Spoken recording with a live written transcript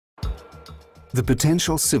The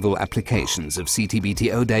potential civil applications of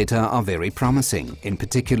CTBTO data are very promising, in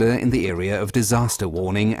particular in the area of disaster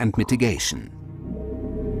warning and mitigation.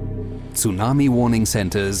 Tsunami warning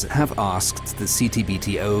centers have asked the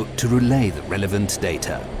CTBTO to relay the relevant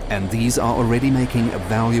data, and these are already making a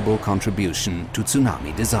valuable contribution to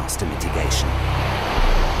tsunami disaster mitigation.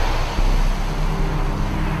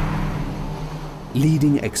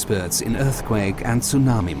 Leading experts in earthquake and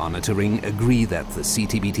tsunami monitoring agree that the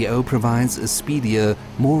CTBTO provides a speedier,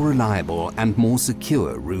 more reliable and more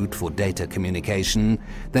secure route for data communication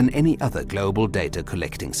than any other global data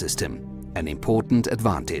collecting system, an important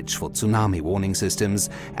advantage for tsunami warning systems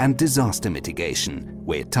and disaster mitigation,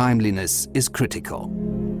 where timeliness is critical.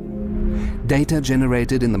 Data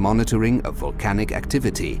generated in the monitoring of volcanic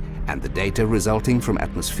activity and the data resulting from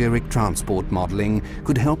atmospheric transport modeling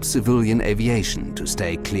could help civilian aviation to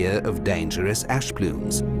stay clear of dangerous ash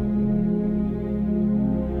plumes.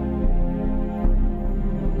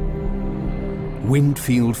 Wind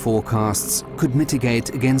field forecasts could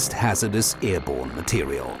mitigate against hazardous airborne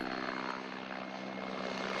material.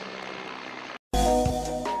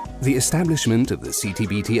 The establishment of the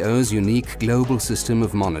CTBTO's unique global system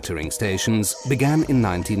of monitoring stations began in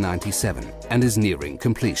 1997 and is nearing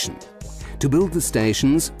completion. To build the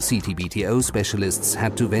stations, CTBTO specialists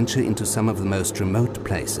had to venture into some of the most remote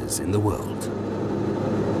places in the world.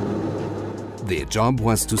 Their job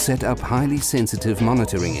was to set up highly sensitive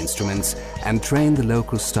monitoring instruments and train the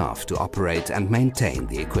local staff to operate and maintain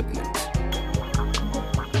the equipment.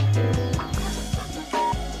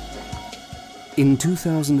 In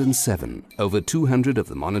 2007, over 200 of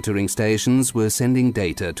the monitoring stations were sending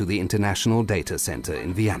data to the International Data Center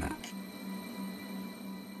in Vienna.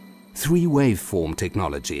 3 waveform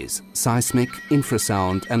technologies, seismic,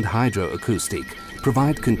 infrasound and hydroacoustic,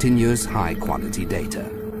 provide continuous high-quality data.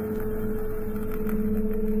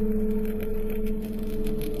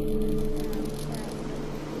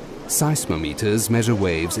 Seismometers measure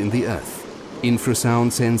waves in the earth.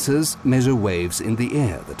 Infrasound sensors measure waves in the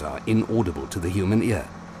air that are inaudible to the human ear,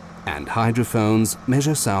 and hydrophones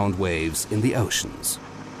measure sound waves in the oceans.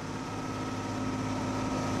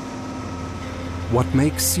 What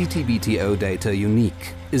makes CTBTO data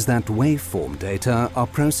unique is that waveform data are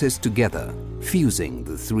processed together, fusing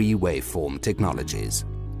the 3 waveform technologies.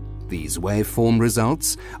 These waveform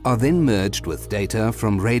results are then merged with data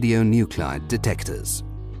from radionuclide detectors.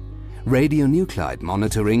 Radionuclide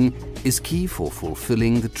monitoring is key for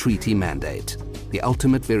fulfilling the treaty mandate, the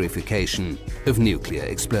ultimate verification of nuclear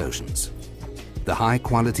explosions. The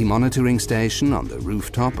high-quality monitoring station on the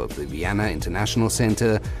rooftop of the Vienna International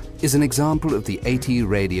Center is an example of the 80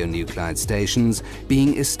 radionuclide stations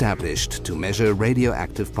being established to measure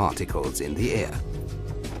radioactive particles in the air.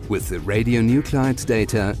 With the radionuclide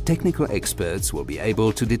data, technical experts will be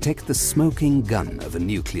able to detect the smoking gun of a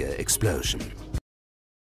nuclear explosion.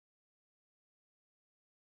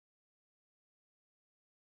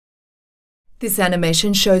 This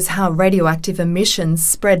animation shows how radioactive emissions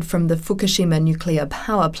spread from the Fukushima nuclear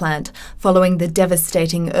power plant following the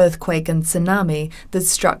devastating earthquake and tsunami that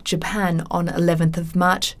struck Japan on 11th of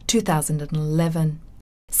March 2011.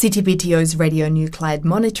 CTBTO's radionuclide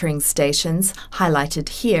monitoring stations, highlighted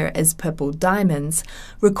here as purple diamonds,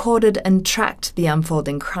 recorded and tracked the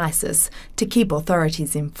unfolding crisis to keep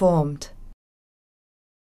authorities informed.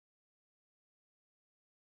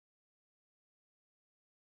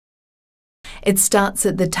 It starts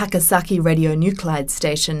at the Takasaki radionuclide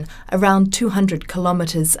station, around 200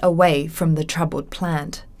 kilometers away from the troubled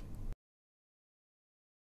plant.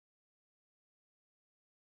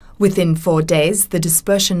 Within 4 days, the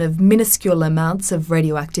dispersion of minuscule amounts of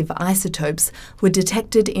radioactive isotopes were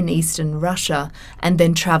detected in eastern Russia and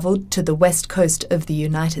then travelled to the west coast of the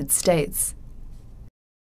United States.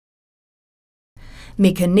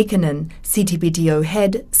 Mika Nikkanen, CTBTO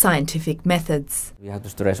head, Scientific Methods. We have to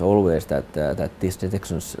stress always that these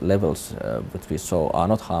detection levels which we saw are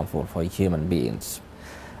not harmful for human beings,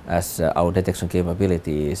 as our detection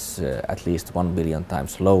capability is at least 1 billion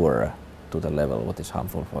times lower to the level what is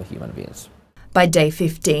harmful for human beings. By day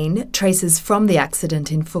 15, traces from the accident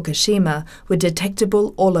in Fukushima were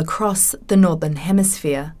detectable all across the Northern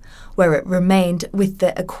Hemisphere, where it remained with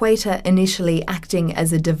the equator initially acting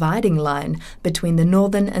as a dividing line between the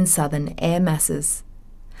northern and southern air masses.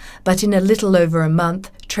 But in a little over a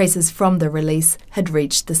month, traces from the release had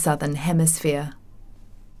reached the Southern Hemisphere.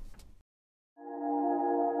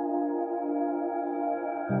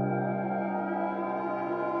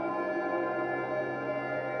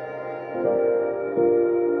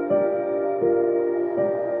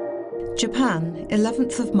 Japan,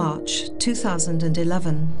 11th of March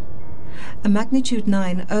 2011. a magnitude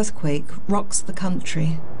 9 earthquake rocks the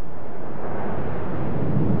country.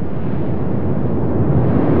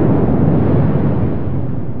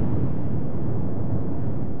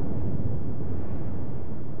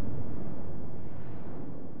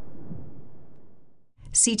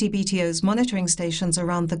 CTBTO's monitoring stations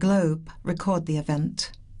around the globe record the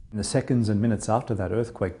event. In the seconds and minutes after that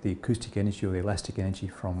earthquake, the acoustic energy or the elastic energy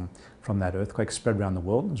from that earthquake spread around the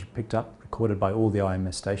world and was picked up, recorded by all the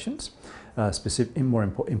IMS stations, more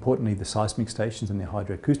importantly the seismic stations and the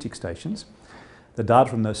hydroacoustic stations. The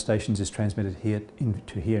data from those stations is transmitted here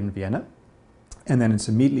in Vienna, and then it's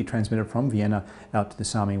immediately transmitted from Vienna out to the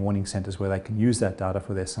tsunami warning centres where they can use that data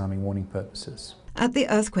for their tsunami warning purposes. At the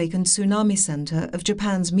Earthquake and Tsunami Center of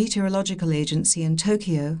Japan's Meteorological Agency in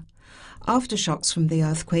Tokyo, aftershocks from the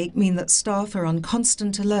earthquake mean that staff are on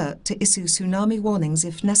constant alert to issue tsunami warnings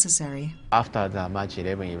if necessary. After the March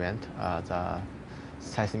 11 event, the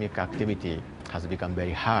seismic activity has become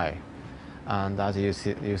very high. And as you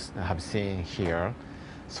have seen here,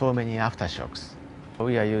 so many aftershocks.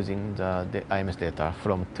 We are using the IMS data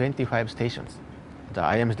from 25 stations. The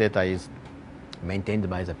IMS data is maintained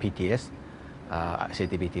by the PTS,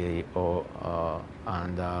 CTBTO,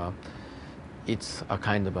 and it's a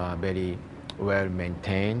kind of a very well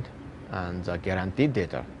maintained and guaranteed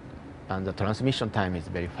data, and the transmission time is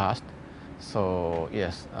very fast. So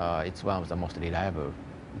yes, it's one of the most reliable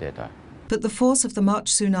data. But the force of the March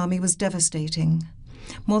tsunami was devastating.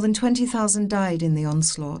 More than 20,000 died in the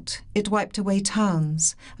onslaught. It wiped away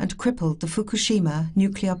towns and crippled the Fukushima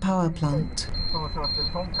nuclear power plant.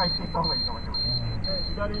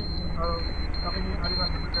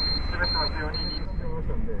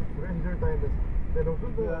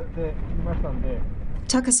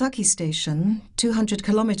 Takasaki Station, 200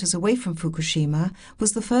 kilometers away from Fukushima,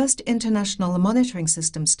 was the first international monitoring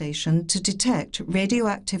system station to detect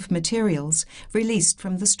radioactive materials released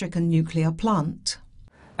from the stricken nuclear plant.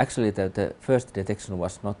 Actually, the first detection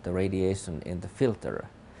was not the radiation in the filter.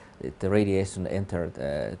 The radiation entered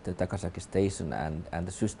the Takasaki station and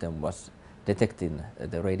the system was detecting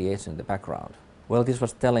the radiation in the background. Well, this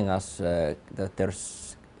was telling us that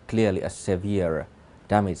there's clearly a severe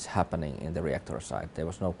damage happening in the reactor site. There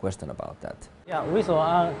was no question about that. Yeah, we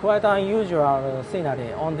saw quite unusual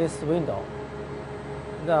scenery on this window.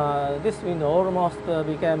 This window almost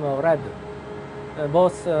became red,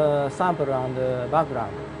 both sample and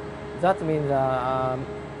background. That means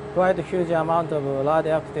quite a huge amount of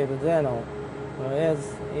radioactive xenon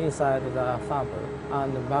is inside the sample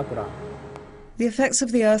and the background. The effects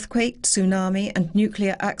of the earthquake, tsunami and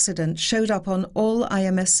nuclear accident showed up on all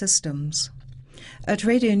IMS systems. At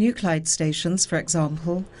radionuclide stations, for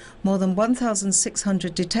example, more than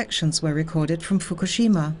 1,600 detections were recorded from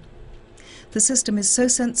Fukushima. The system is so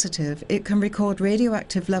sensitive it can record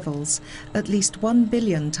radioactive levels at least 1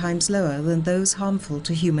 billion times lower than those harmful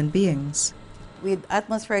to human beings. With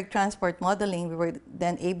atmospheric transport modeling, we were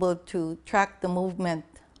then able to track the movement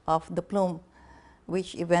of the plume,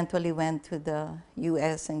 which eventually went to the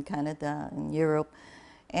U.S. and Canada and Europe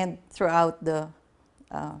and throughout the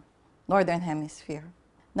Northern Hemisphere.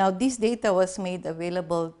 Now, this data was made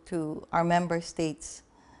available to our member states.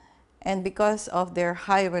 And because of their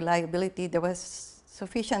high reliability, there was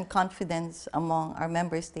sufficient confidence among our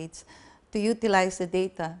member states to utilize the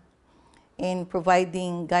data in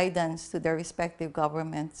providing guidance to their respective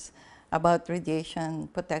governments about radiation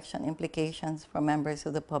protection implications for members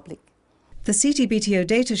of the public. The CTBTO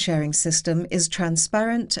data sharing system is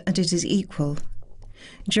transparent and it is equal.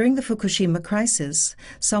 During the Fukushima crisis,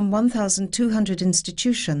 some 1,200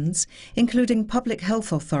 institutions, including public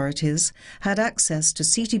health authorities, had access to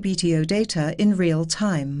CTBTO data in real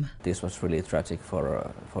time. This was really tragic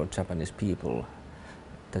for Japanese people.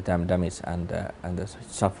 The damage and the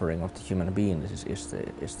suffering of the human beings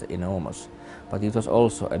is enormous. But it was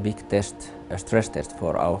also a big test, a stress test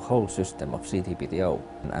for our whole system of CTBTO.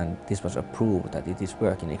 And this was a proof that it is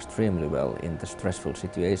working extremely well in the stressful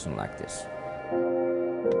situation like this.